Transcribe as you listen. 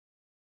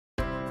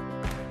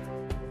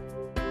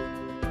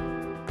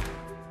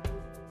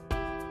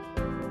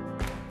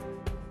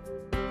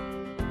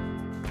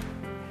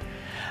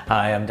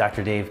Hi, I'm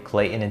Dr. Dave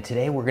Clayton, and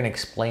today we're going to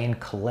explain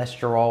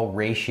cholesterol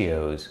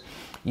ratios.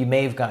 You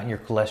may have gotten your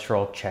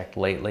cholesterol checked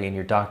lately and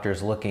your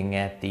doctor's looking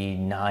at the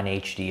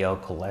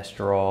non-HDL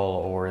cholesterol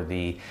or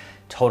the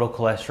total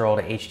cholesterol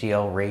to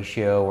HDL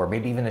ratio, or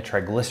maybe even the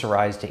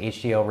triglycerides to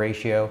HDL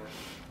ratio.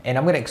 And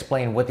I'm going to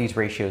explain what these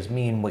ratios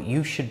mean, what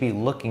you should be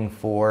looking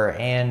for,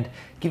 and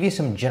give you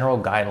some general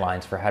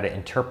guidelines for how to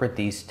interpret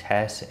these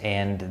tests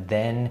and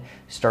then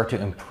start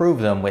to improve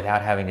them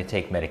without having to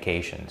take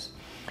medications.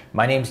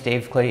 My name's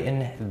Dave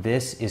Clayton.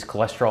 This is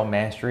Cholesterol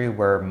Mastery,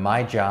 where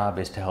my job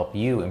is to help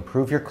you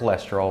improve your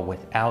cholesterol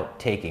without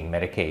taking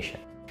medication.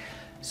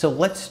 So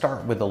let's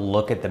start with a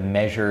look at the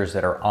measures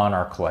that are on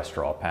our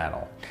cholesterol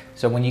panel.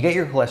 So when you get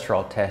your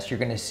cholesterol test, you're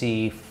going to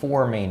see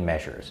four main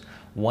measures.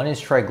 One is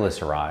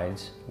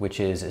triglycerides, which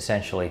is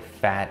essentially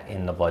fat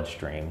in the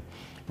bloodstream.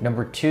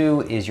 Number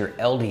two is your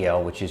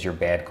LDL, which is your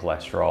bad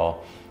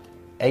cholesterol.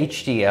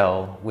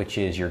 HDL, which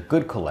is your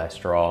good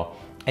cholesterol,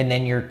 and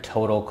then your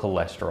total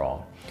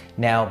cholesterol.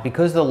 Now,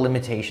 because of the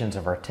limitations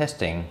of our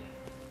testing,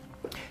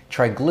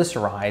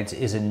 triglycerides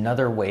is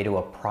another way to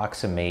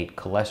approximate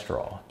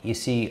cholesterol. You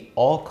see,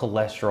 all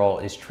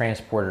cholesterol is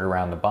transported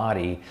around the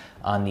body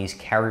on these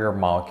carrier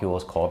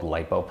molecules called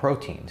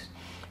lipoproteins.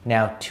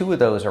 Now, two of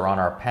those are on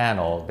our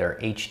panel. They're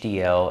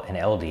HDL and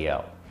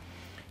LDL.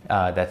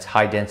 That's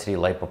high density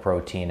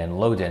lipoprotein and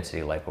low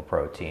density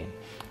lipoprotein.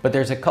 But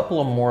there's a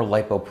couple of more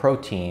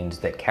lipoproteins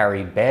that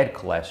carry bad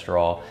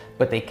cholesterol,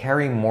 but they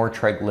carry more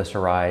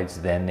triglycerides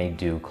than they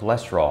do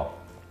cholesterol.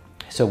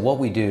 So what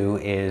we do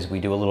is we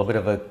do a little bit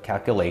of a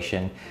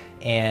calculation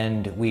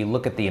and we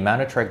look at the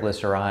amount of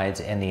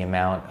triglycerides and the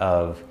amount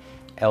of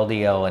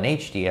LDL and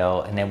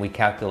HDL, and then we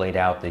calculate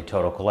out the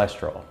total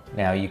cholesterol.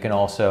 Now you can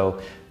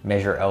also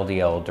measure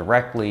LDL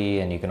directly,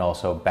 and you can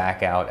also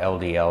back out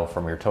LDL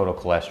from your total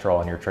cholesterol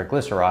and your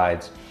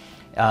triglycerides.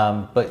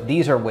 But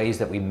these are ways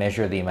that we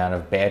measure the amount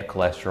of bad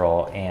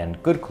cholesterol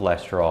and good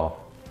cholesterol.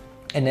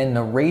 And then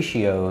the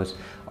ratios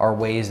are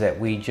ways that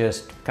we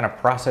just kind of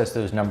process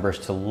those numbers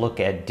to look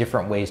at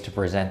different ways to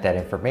present that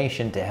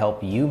information to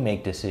help you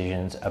make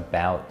decisions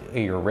about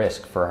your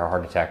risk for a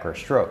heart attack or a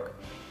stroke.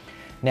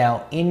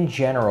 Now, in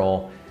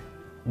general,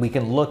 we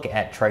can look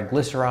at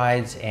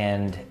triglycerides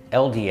and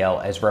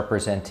LDL as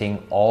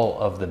representing all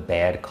of the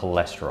bad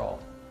cholesterol.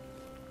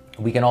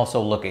 We can also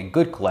look at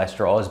good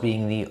cholesterol as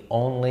being the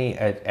only,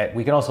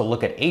 we can also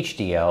look at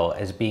HDL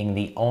as being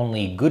the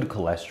only good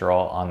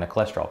cholesterol on the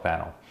cholesterol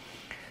panel.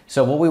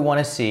 So what we want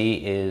to see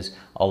is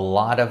a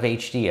lot of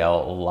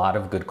HDL, a lot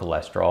of good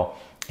cholesterol,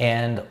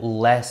 and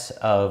less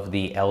of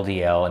the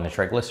LDL and the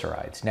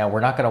triglycerides. Now,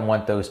 we're not going to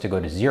want those to go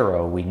to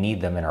zero. We need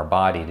them in our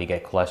body to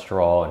get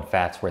cholesterol and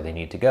fats where they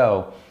need to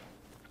go.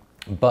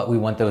 But we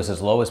want those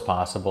as low as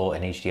possible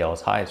and HDL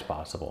as high as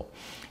possible.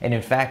 And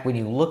in fact, when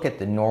you look at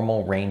the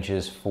normal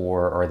ranges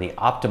for, or the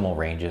optimal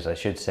ranges, I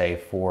should say,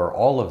 for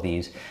all of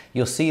these,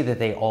 you'll see that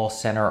they all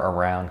center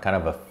around kind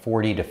of a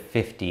 40 to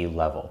 50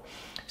 level.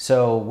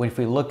 So if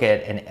we look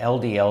at an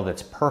LDL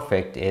that's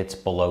perfect, it's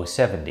below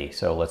 70.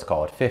 So let's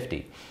call it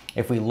 50.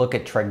 If we look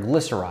at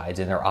triglycerides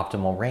in their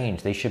optimal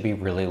range, they should be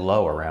really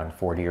low, around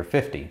 40 or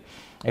 50.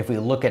 If we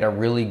look at a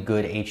really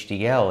good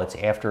HDL, it's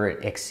after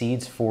it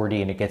exceeds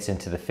 40 and it gets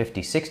into the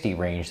 50-60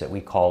 range that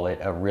we call it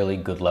a really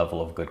good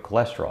level of good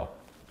cholesterol.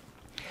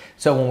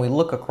 So when we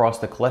look across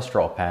the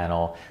cholesterol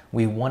panel,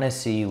 we want to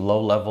see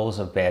low levels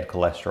of bad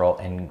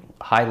cholesterol and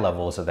high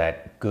levels of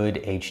that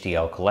good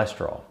HDL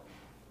cholesterol.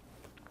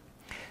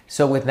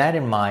 So with that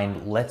in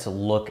mind, let's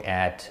look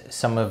at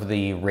some of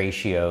the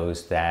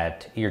ratios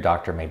that your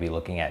doctor may be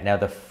looking at. Now,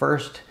 the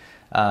first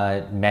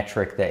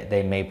metric that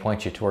they may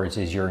point you towards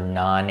is your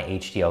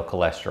non-HDL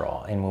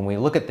cholesterol. And when we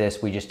look at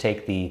this, we just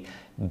take the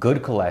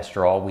good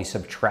cholesterol, we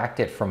subtract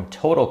it from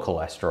total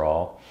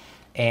cholesterol,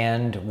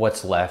 and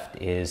what's left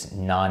is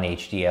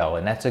non-HDL.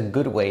 And that's a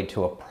good way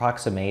to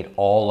approximate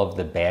all of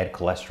the bad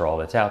cholesterol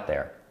that's out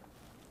there.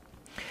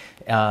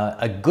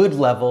 A good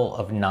level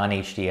of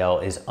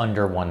non-HDL is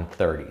under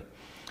 130,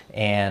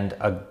 and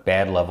a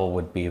bad level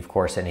would be, of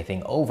course,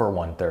 anything over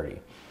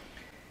 130.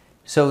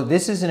 So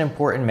this is an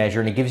important measure,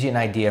 and it gives you an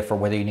idea for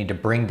whether you need to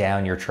bring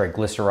down your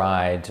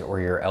triglycerides or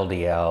your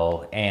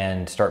LDL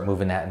and start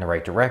moving that in the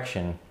right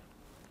direction.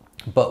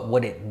 But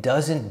what it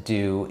doesn't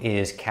do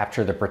is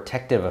capture the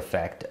protective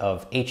effect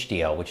of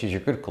HDL, which is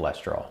your good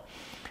cholesterol.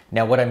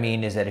 Now, what I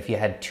mean is that if you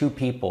had two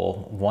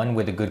people, one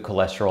with a good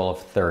cholesterol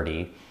of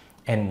 30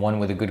 and one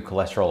with a good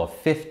cholesterol of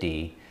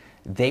 50,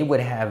 they would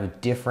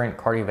have different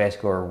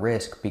cardiovascular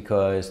risk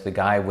because the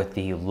guy with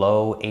the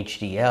low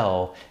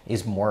HDL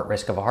is more at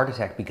risk of a heart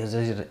attack because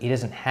he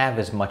doesn't have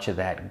as much of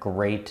that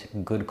great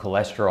good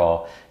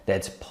cholesterol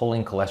that's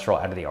pulling cholesterol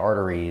out of the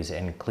arteries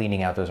and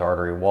cleaning out those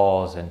artery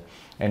walls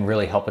and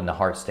really helping the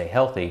heart stay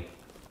healthy.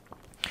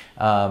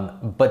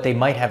 But they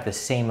might have the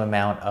same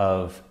amount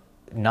of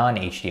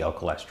non-HDL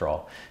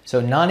cholesterol.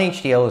 So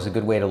non-HDL is a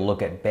good way to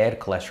look at bad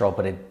cholesterol,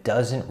 but it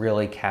doesn't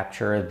really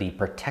capture the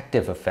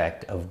protective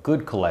effect of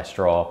good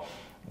cholesterol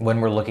when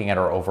we're looking at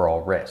our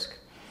overall risk.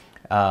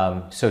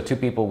 So two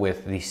people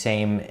with the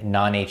same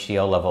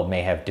non-HDL level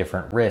may have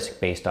different risk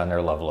based on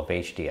their level of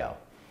HDL.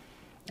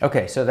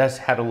 Okay, so that's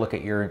how to look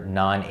at your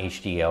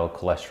non-HDL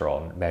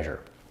cholesterol measure.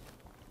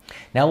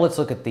 Now let's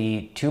look at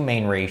the two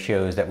main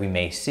ratios that we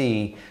may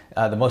see.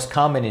 The most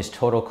common is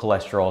total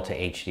cholesterol to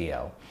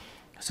HDL.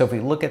 So if we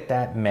look at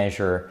that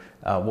measure,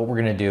 what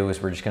we're going to do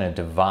is we're just going to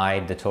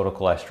divide the total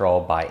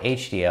cholesterol by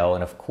HDL.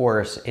 And of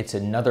course, it's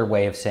another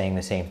way of saying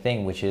the same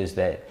thing, which is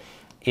that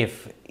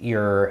if you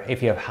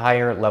have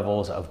higher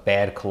levels of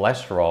bad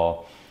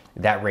cholesterol,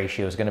 that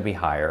ratio is going to be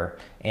higher.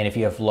 And if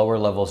you have lower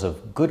levels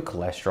of good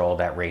cholesterol,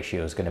 that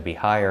ratio is going to be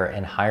higher,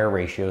 and higher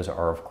ratios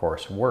are of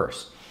course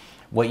worse.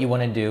 What you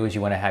want to do is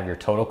you want to have your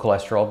total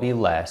cholesterol be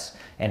less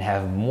and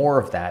have more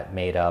of that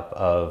made up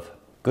of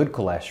good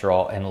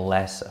cholesterol and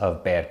less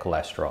of bad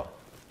cholesterol.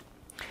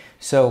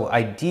 So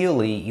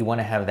ideally, you want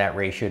to have that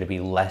ratio to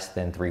be less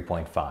than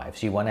 3.5.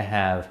 So you want to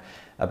have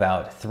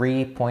about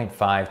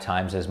 3.5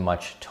 times as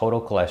much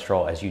total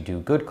cholesterol as you do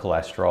good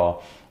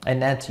cholesterol,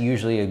 and that's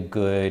usually a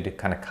good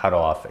kind of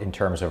cutoff in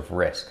terms of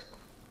risk.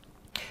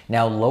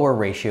 Now, lower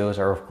ratios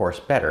are of course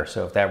better.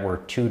 So if that were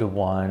 2 to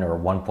 1 or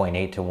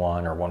 1.8 to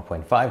 1 or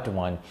 1.5 to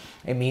 1,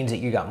 it means that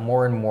you got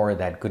more and more of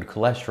that good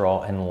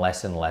cholesterol and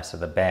less of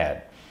the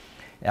bad.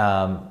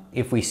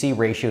 If we see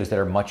ratios that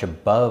are much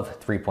above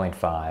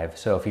 3.5,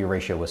 so if your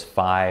ratio was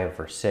 5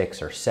 or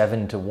 6 or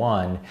 7 to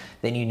 1,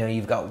 then you know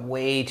you've got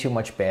way too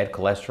much bad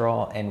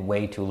cholesterol and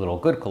way too little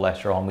good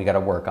cholesterol, and we got to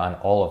work on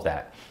all of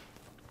that.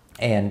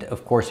 And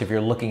of course, if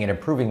you're looking at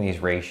improving these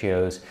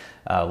ratios,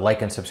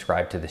 like and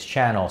subscribe to this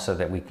channel so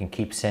that we can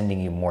keep sending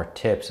you more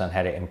tips on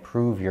how to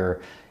improve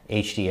your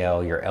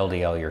HDL, your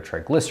LDL, your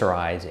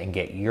triglycerides, and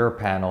get your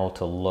panel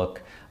to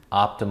look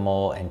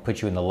optimal and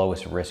put you in the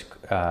lowest risk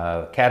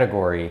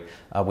category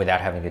without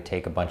having to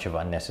take a bunch of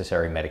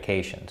unnecessary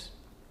medications.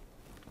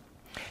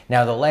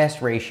 Now, the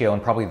last ratio,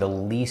 and probably the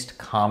least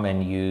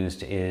common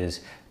used,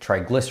 is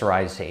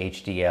triglycerides to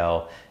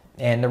HDL.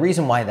 And the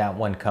reason why that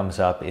one comes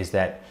up is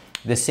that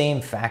the same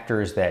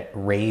factors that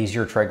raise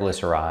your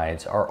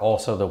triglycerides are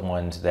also the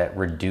ones that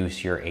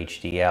reduce your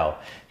HDL.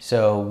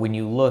 So when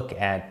you look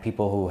at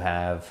people who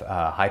have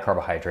a high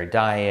carbohydrate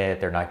diet,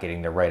 they're not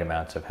getting the right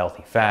amounts of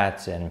healthy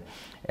fats and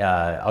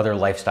other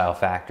lifestyle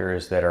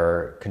factors that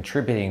are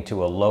contributing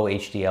to a low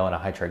HDL and a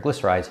high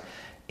triglycerides,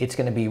 it's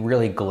going to be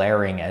really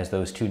glaring as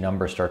those two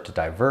numbers start to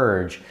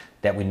diverge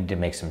that we need to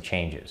make some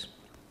changes.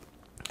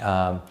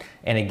 And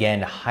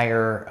again,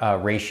 higher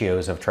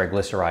ratios of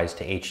triglycerides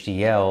to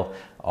HDL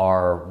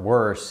are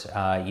worse.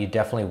 You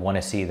definitely want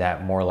to see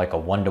that more like a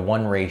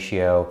 1-to-1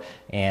 ratio.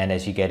 And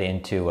as you get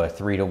into a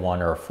 3-to-1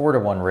 or a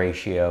 4-to-1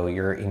 ratio,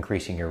 you're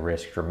increasing your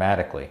risk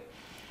dramatically.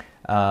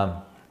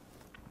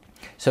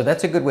 So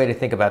that's a good way to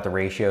think about the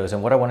ratios.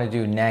 And what I want to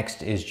do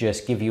next is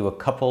just give you a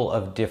couple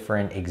of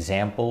different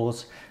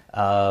examples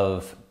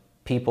of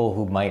people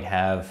who might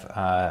have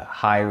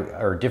high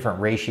or different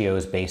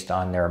ratios based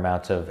on their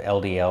amounts of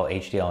LDL,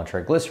 HDL, and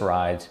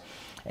triglycerides,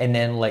 and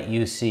then let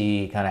you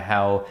see kind of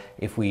how,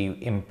 if we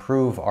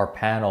improve our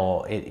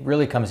panel, it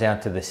really comes down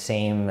to the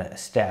same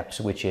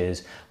steps, which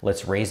is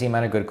let's raise the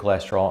amount of good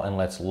cholesterol and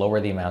let's lower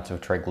the amounts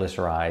of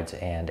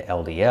triglycerides and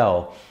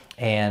LDL.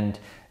 And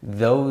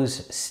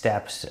those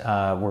steps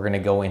we're going to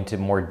go into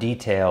more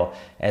detail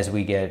as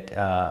we get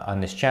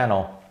on this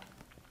channel.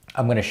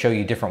 I'm going to show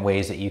you different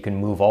ways that you can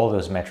move all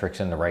those metrics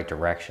in the right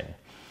direction.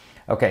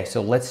 Okay,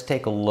 so let's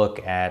take a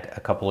look at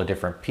a couple of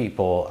different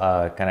people,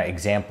 kind of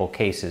example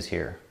cases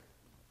here.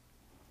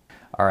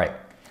 All right,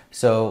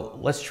 so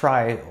let's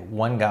try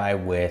one guy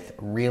with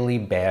really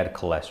bad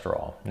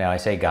cholesterol. Now I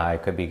say guy,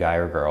 it could be guy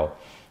or girl.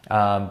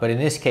 But in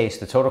this case,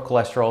 the total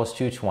cholesterol is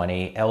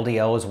 220,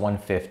 LDL is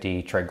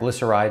 150,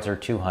 triglycerides are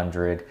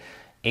 200,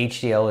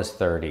 HDL is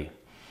 30.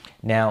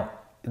 Now,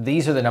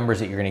 these are the numbers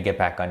that you're going to get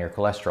back on your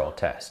cholesterol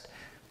test.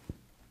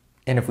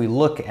 And if we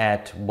look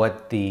at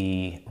what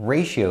the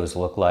ratios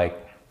look like,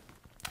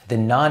 the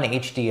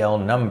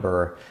non-HDL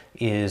number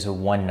is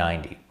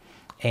 190.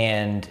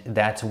 And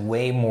that's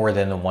way more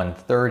than the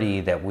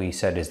 130 that we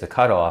said is the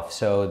cutoff.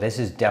 So this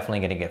is definitely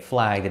going to get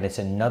flagged. And it's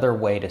another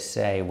way to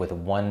say with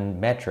one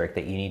metric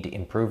that you need to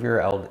improve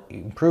your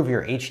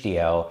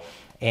HDL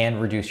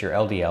and reduce your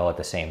LDL at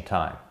the same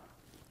time.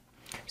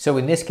 So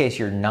in this case,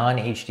 your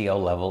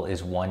non-HDL level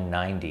is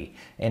 190.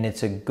 And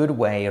it's a good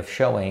way of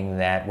showing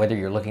that whether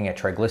you're looking at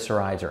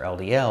triglycerides or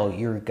LDL,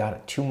 you've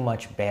got too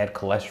much bad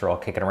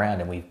cholesterol kicking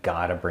around and we've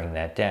got to bring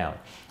that down.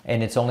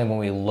 And it's only when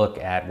we look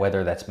at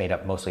whether that's made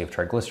up mostly of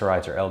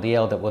triglycerides or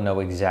LDL that we'll know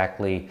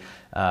exactly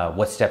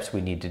what steps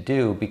we need to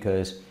do,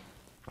 because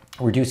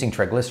reducing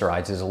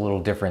triglycerides is a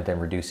little different than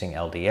reducing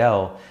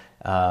LDL.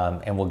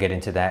 And we'll get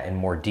into that in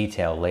more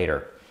detail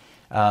later.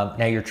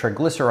 Now your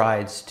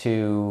triglycerides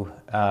to,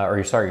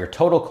 your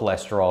total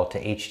cholesterol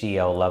to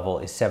HDL level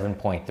is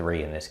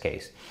 7.3 in this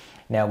case.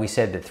 Now we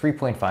said that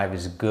 3.5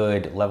 is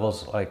good,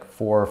 levels like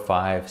 4,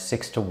 5,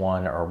 6 to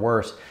 1 are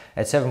worse.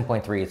 At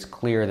 7.3, it's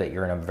clear that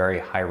you're in a very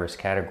high risk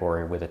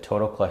category with a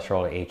total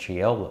cholesterol to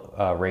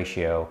HDL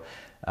ratio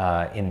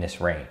in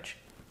this range.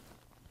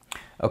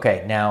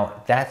 Okay,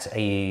 now that's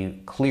a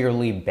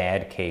clearly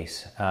bad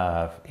case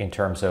in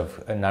terms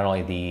of not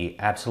only the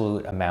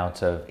absolute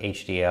amounts of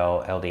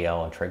HDL,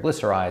 LDL, and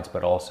triglycerides,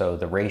 but also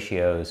the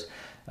ratios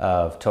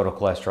of total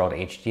cholesterol to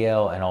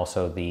HDL and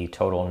also the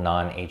total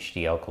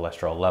non-HDL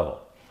cholesterol level.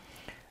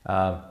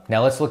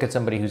 Now let's look at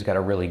somebody who's got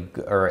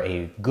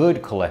a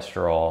good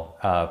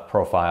cholesterol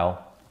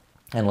profile,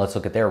 and let's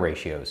look at their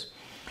ratios.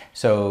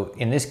 So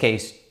in this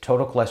case,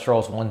 total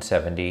cholesterol is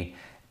 170,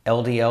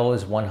 LDL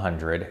is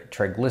 100,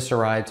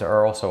 triglycerides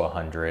are also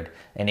 100,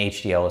 and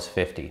HDL is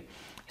 50.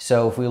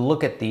 So if we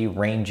look at the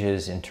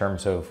ranges in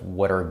terms of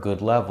what are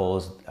good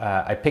levels,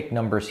 I picked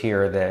numbers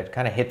here that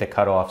kind of hit the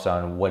cutoffs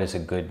on what is a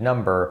good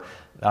number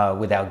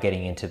without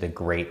getting into the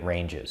great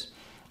ranges.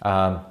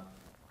 Now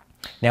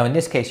in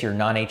this case, your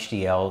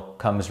non-HDL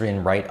comes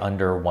in right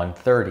under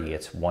 130,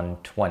 it's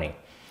 120.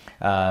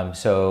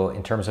 So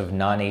in terms of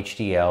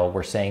non-HDL,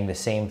 we're saying the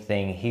same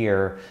thing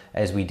here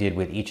as we did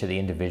with each of the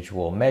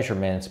individual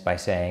measurements by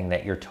saying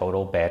that your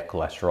total bad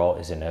cholesterol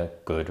is in a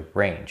good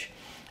range.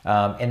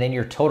 And then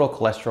your total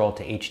cholesterol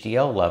to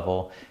HDL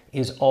level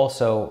is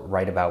also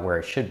right about where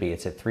it should be.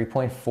 It's at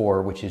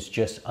 3.4, which is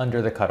just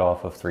under the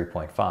cutoff of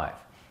 3.5.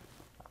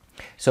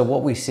 So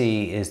what we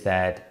see is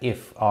that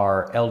if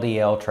our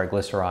LDL,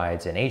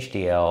 triglycerides, and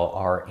HDL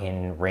are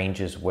in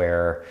ranges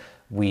where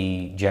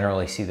we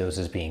generally see those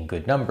as being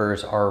good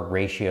numbers, our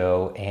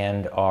ratio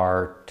and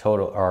our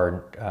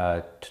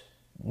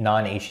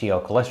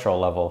non-HDL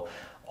cholesterol level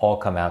all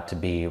come out to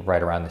be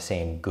right around the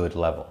same good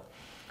level.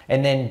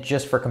 And then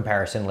just for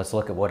comparison, let's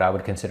look at what I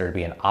would consider to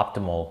be an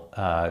optimal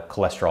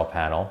cholesterol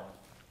panel.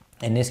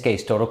 In this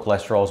case, total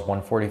cholesterol is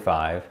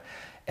 145,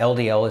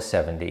 LDL is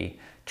 70,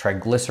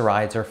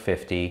 triglycerides are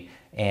 50,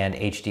 and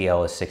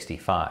HDL is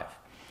 65.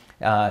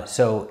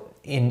 So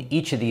in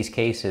each of these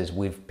cases,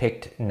 we've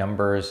picked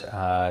numbers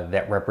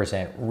that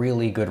represent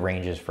really good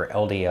ranges for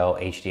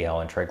LDL,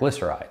 HDL, and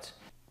triglycerides.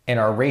 And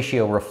our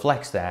ratio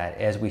reflects that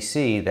as we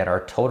see that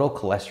our total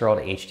cholesterol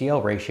to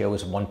HDL ratio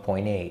is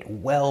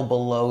 1.8, well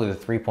below the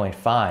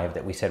 3.5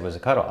 that we said was a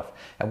cutoff.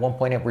 At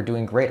 1.8, we're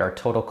doing great. Our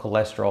total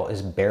cholesterol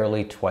is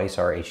barely twice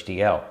our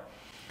HDL.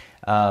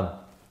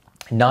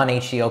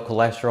 Non-HDL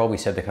cholesterol, we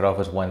said the cutoff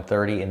was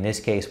 130. In this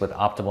case, with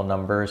optimal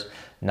numbers,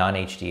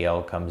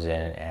 non-HDL comes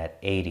in at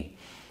 80.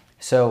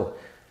 So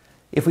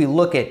if we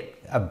look at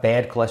a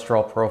bad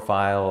cholesterol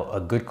profile,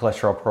 a good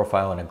cholesterol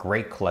profile, and a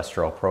great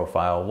cholesterol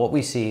profile, what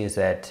we see is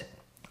that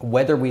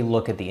whether we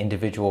look at the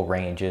individual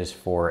ranges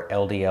for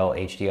LDL,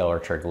 HDL, or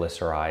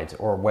triglycerides,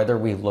 or whether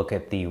we look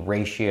at the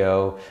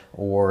ratio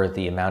or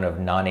the amount of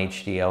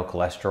non-HDL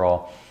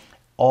cholesterol,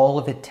 all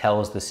of it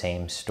tells the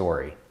same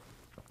story.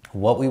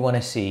 What we want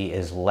to see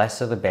is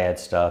less of the bad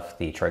stuff,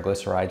 the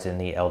triglycerides and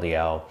the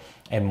LDL,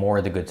 and more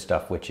of the good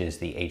stuff, which is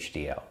the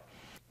HDL.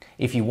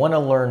 If you want to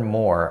learn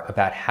more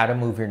about how to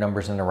move your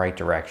numbers in the right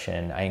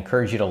direction, I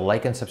encourage you to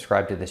like and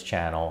subscribe to this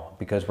channel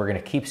because we're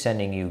going to keep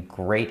sending you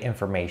great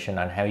information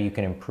on how you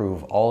can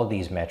improve all of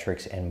these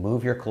metrics and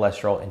move your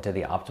cholesterol into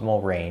the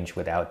optimal range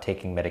without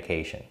taking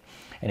medication.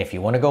 And if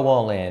you want to go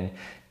all in,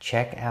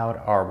 check out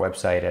our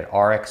website at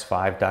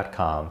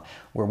rx5.com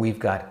where we've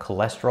got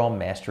cholesterol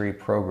mastery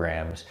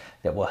programs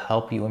that will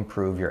help you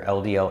improve your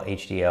LDL,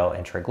 HDL,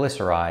 and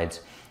triglycerides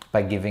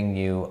by giving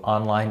you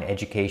online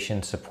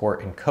education,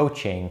 support, and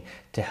coaching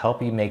to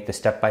help you make the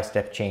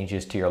step-by-step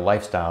changes to your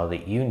lifestyle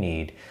that you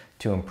need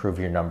to improve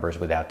your numbers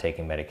without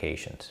taking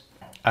medications.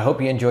 I hope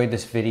you enjoyed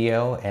this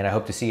video, and I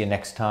hope to see you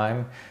next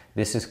time.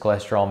 This is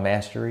Cholesterol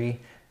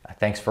Mastery.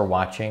 Thanks for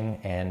watching,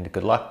 and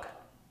good luck.